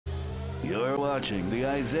You're watching the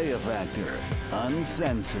Isaiah Factor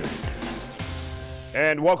Uncensored.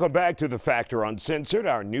 And welcome back to The Factor Uncensored.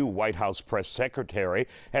 Our new White House press secretary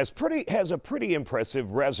has a pretty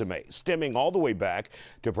impressive resume, stemming all the way back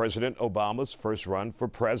to President Obama's first run for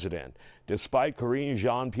president. Despite Karine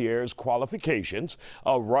Jean-Pierre's qualifications,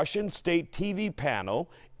 a Russian state TV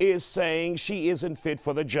panel is saying she isn't fit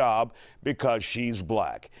for the job because she's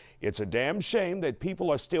black. It's a damn shame that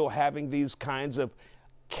people are still having these kinds of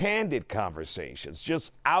candid conversations,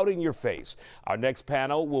 just out in your face. Our next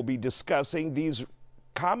panel will be discussing these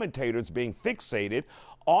commentators being fixated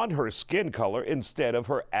on her skin color instead of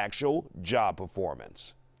her actual job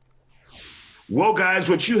performance. Well, guys,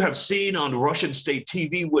 what you have seen on Russian state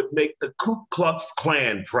TV would make the Ku Klux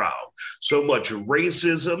Klan proud. So much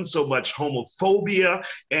racism, so much homophobia,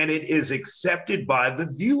 and it is accepted by the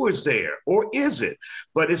viewers there. Or is it?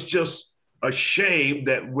 But it's just a shame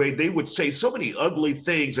that they would say so many ugly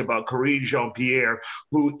things about Karine Jean-Pierre,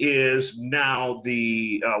 who is now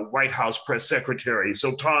the White House press secretary.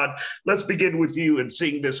 So, Todd, let's begin with you and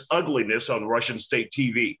seeing this ugliness on Russian state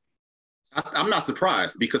TV. I'm not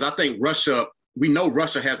surprised because I think we know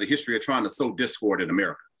Russia has a history of trying to sow discord in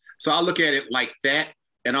America. So I look at it like that.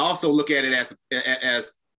 And I also look at it as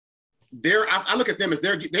I look at them as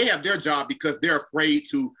they have their job because they're afraid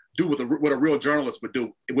to do what a real journalist would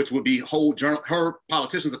do, which would be hold her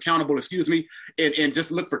politicians accountable, and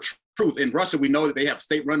just look for truth. In Russia, we know that they have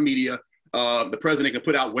state-run media. The president can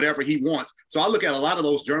put out whatever he wants. So I look at a lot of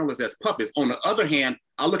those journalists as puppets. On the other hand,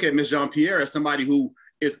 I look at Ms. Jean-Pierre as somebody who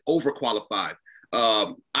is overqualified.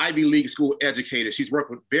 Ivy League school educated. She's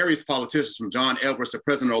worked with various politicians from John Edwards to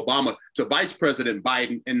President Obama to Vice President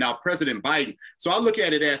Biden and now President Biden. So I look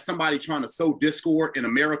at it as somebody trying to sow discord in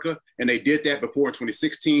America. And they did that before in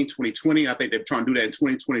 2016, 2020. I think they're trying to do that in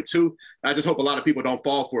 2022. And I just hope a lot of people don't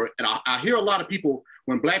fall for it. And I hear a lot of people,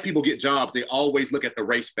 when Black people get jobs, they always look at the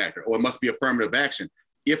race factor, or it must be affirmative action.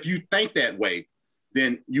 If you think that way,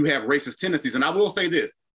 then you have racist tendencies. And I will say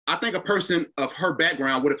this. I think a person of her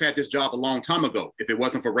background would have had this job a long time ago if it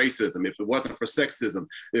wasn't for racism, if it wasn't for sexism,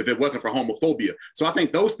 if it wasn't for homophobia. So I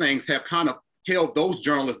think those things have kind of held those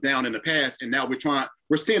journalists down in the past. And now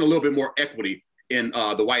we're seeing a little bit more equity in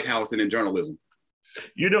the White House and in journalism.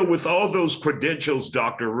 You know, with all those credentials,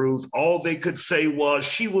 Dr. Ruth, all they could say was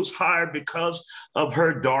she was hired because of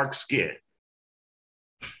her dark skin.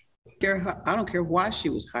 I don't care why she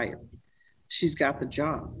was hired. She's got the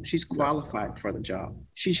job. She's qualified for the job.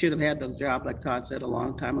 She should have had the job, like Todd said, a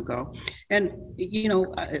long time ago. And, you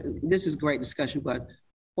know, this is great discussion, but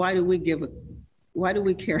why do we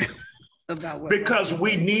care about what? Because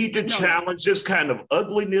we need to challenge this kind of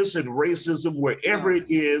ugliness and racism wherever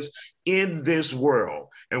it is in this world.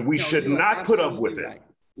 And we should not put up with it. Right.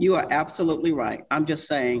 You are absolutely right. I'm just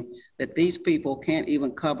saying that these people can't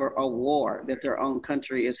even cover a war that their own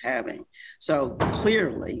country is having. So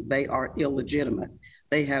clearly they are illegitimate.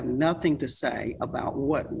 They have nothing to say about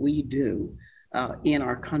what we do in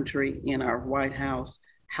our country, in our White House,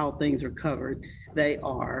 how things are covered.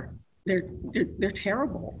 They're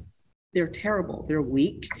terrible. They're terrible. They're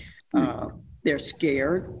weak. They're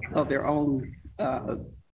scared of their own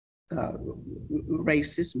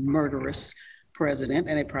racist, murderous president,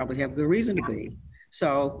 and they probably have good reason to be.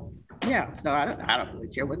 So, yeah. So I don't really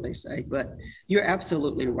care what they say, but you're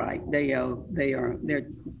absolutely right.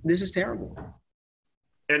 This is terrible.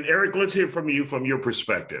 And Eric, let's hear from you from your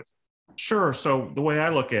perspective. Sure. So the way I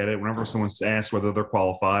look at it, whenever someone's asked whether they're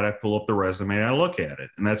qualified, I pull up the resume and I look at it,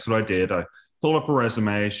 and that's what I did. I pulled up a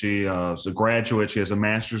resume. She is a graduate. She has a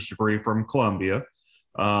master's degree from Columbia.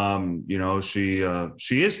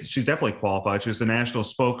 She's definitely qualified. She's the national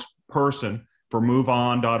spokesperson for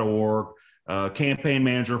MoveOn.org, campaign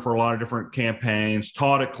manager for a lot of different campaigns,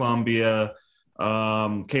 taught at Columbia,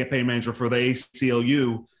 campaign manager for the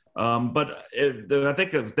ACLU. But I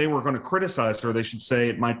think if they were going to criticize her, they should say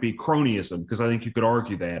it might be cronyism, because I think you could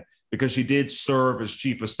argue that, because she did serve as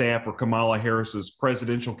chief of staff for Kamala Harris's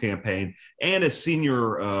presidential campaign and as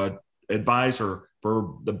senior advisor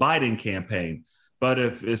for the Biden campaign. But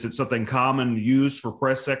is it something common used for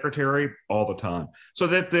press secretary? All the time. So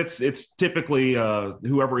it's typically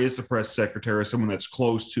whoever is the press secretary, someone that's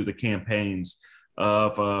close to the campaigns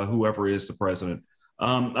of whoever is the president.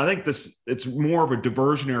 I think it's more of a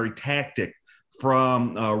diversionary tactic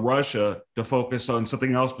from Russia to focus on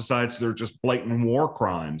something else besides their just blatant war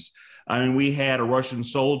crimes. I mean, we had a Russian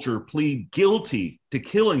soldier plead guilty to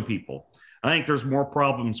killing people. I think there's more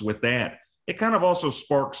problems with that. It kind of also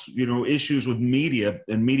sparks, issues with media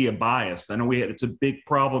and media bias. I know it's a big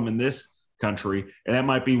problem in this country, and that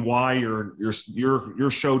might be why your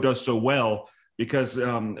show does so well, because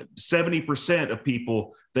 70% of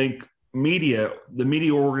people think media, the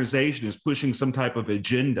media organization is pushing some type of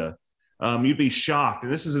agenda, you'd be shocked.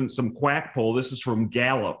 And this isn't some quack poll. This is from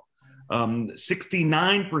Gallup.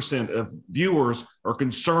 69% of viewers are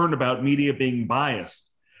concerned about media being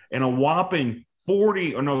biased, and a whopping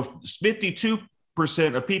 52%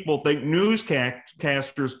 of people think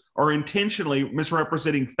newscasters are intentionally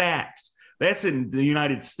misrepresenting facts. That's in the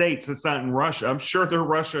United States. It's not in Russia. I'm sure their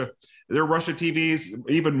Russia TV's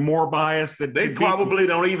even more biased than they probably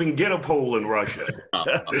don't even get a poll in Russia.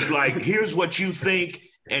 It's like, here's what you think,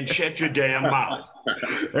 and shut your damn mouth.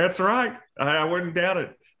 That's right. I wouldn't doubt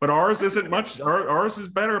it. But ours isn't much. Ours is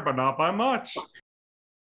better, but not by much.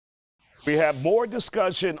 We have more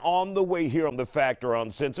discussion on the way here on The Factor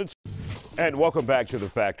Uncensored. And welcome back to The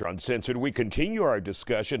Factor Uncensored. We continue our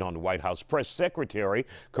discussion on White House Press Secretary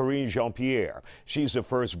Karine Jean-Pierre. She's the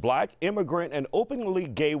first black immigrant and openly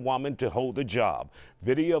gay woman to hold the job.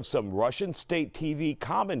 Video of some Russian state TV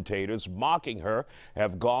commentators mocking her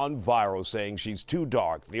have gone viral, saying she's too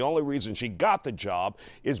dark. The only reason she got the job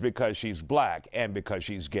is because she's black and because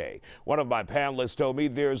she's gay. One of my panelists told me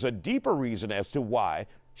there's a deeper reason as to why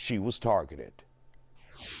she was targeted.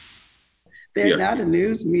 They're not a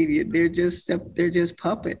news media. They're just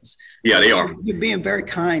puppets. Yeah, they are. You're being very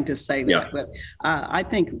kind to say that, but I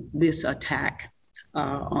think this attack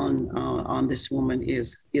on this woman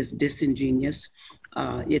is disingenuous.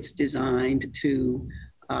 It's designed to,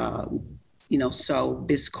 sow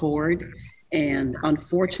discord, and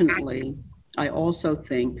unfortunately, I also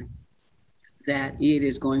think that it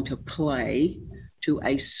is going to play to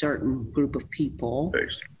a certain group of people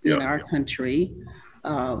in our country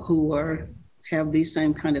who have these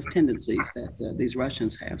same kind of tendencies that these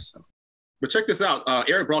Russians have. So, but check this out.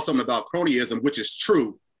 Eric brought something about cronyism, which is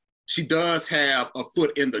true. She does have a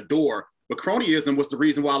foot in the door, but cronyism was the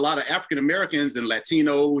reason why a lot of African Americans and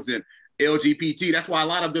Latinos and LGBT, that's why a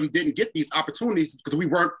lot of them didn't get these opportunities, because we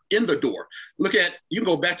weren't in the door. You can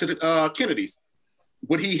go back to the Kennedys.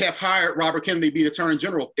 Would he have hired Robert Kennedy to be Attorney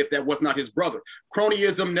General if that was not his brother?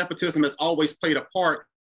 Cronyism, nepotism has always played a part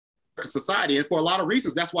in society, and for a lot of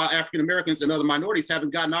reasons. That's why African Americans and other minorities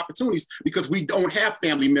haven't gotten opportunities, because we don't have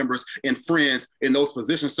family members and friends in those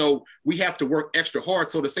positions. So we have to work extra hard.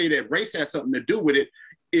 So to say that race has something to do with it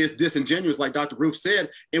is disingenuous, like Dr. Ruth said.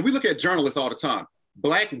 And we look at journalists all the time.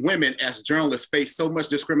 Black women as journalists face so much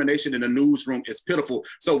discrimination in the newsroom, it's pitiful.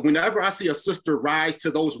 So whenever I see a sister rise to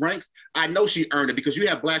those ranks, I know she earned it, because you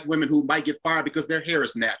have black women who might get fired because their hair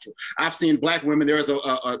is natural. I've seen black women. There's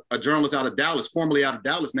a journalist out of Dallas, formerly out of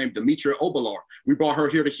Dallas, named Demetria Obelar. We brought her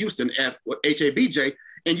here to Houston at HABJ.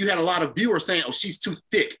 And you had a lot of viewers saying, oh, she's too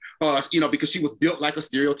thick, because she was built like a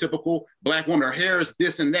stereotypical black woman. Her hair is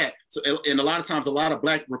this and that. So, and a lot of times, a lot of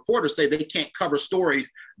black reporters say they can't cover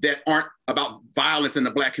stories that aren't about violence in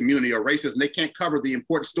the black community or racism. They can't cover the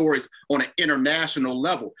important stories on an international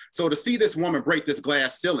level. So to see this woman break this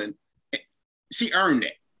glass ceiling, she earned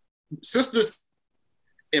it. Sisters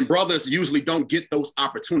and brothers usually don't get those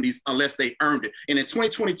opportunities unless they earned it. And in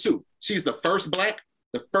 2022, she's the first black,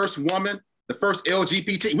 the first woman, the first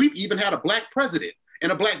LGBT. We've even had a black president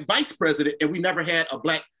and a black vice president, and we never had a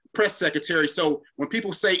black press secretary. So when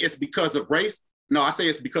people say it's because of race, no, I say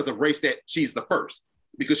it's because of race that she's the first,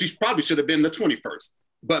 because she probably should have been the 21st.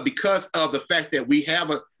 But because of the fact that we have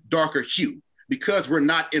a darker hue, because we're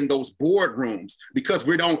not in those boardrooms, because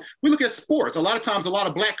we look at sports. A lot of times, a lot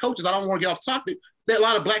of black coaches, I don't want to get off topic, that a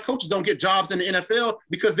lot of black coaches don't get jobs in the NFL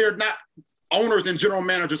because they're not, owners and general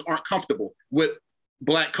managers aren't comfortable with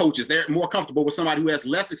black coaches. They're more comfortable with somebody who has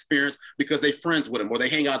less experience because they're friends with them or they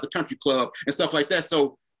hang out at the country club and stuff like that.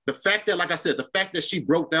 So the fact that, like I said, the fact that she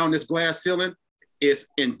broke down this glass ceiling is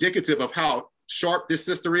indicative of how sharp this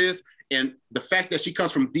sister is. And the fact that she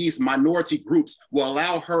comes from these minority groups will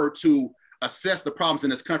allow her to assess the problems in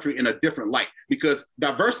this country in a different light, because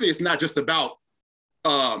diversity is not just about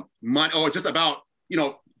money or just about,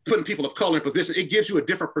 putting people of color in position. It gives you a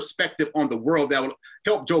different perspective on the world that will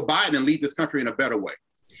help Joe Biden lead this country in a better way.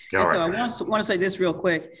 So I want to say this real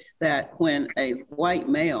quick, that when a white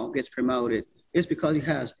male gets promoted, it's because he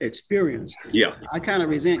has experience. Yeah. I kind of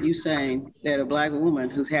resent you saying that a black woman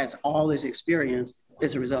who has all this experience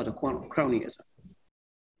is a result of cronyism.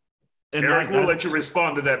 And Eric, we'll let you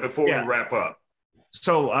respond to that before we wrap up.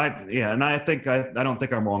 So I don't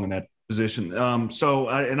think I'm wrong in that position.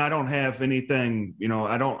 I don't have anything,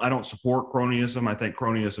 I don't support cronyism. I think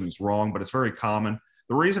cronyism is wrong, but it's very common.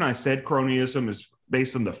 The reason I said cronyism is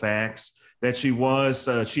based on the facts that she was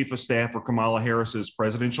chief of staff for Kamala Harris's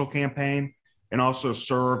presidential campaign and also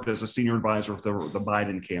served as a senior advisor for the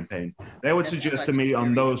Biden campaign. That would suggest to me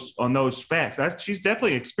on those facts that she's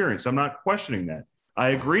definitely experienced. I'm not questioning that. I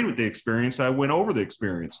agreed with the experience. I went over the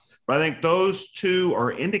experience. But I think those two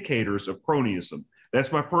are indicators of cronyism.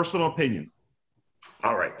 That's my personal opinion.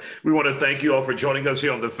 All right. We want to thank you all for joining us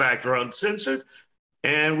here on The Factor Uncensored,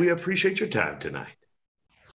 and we appreciate your time tonight.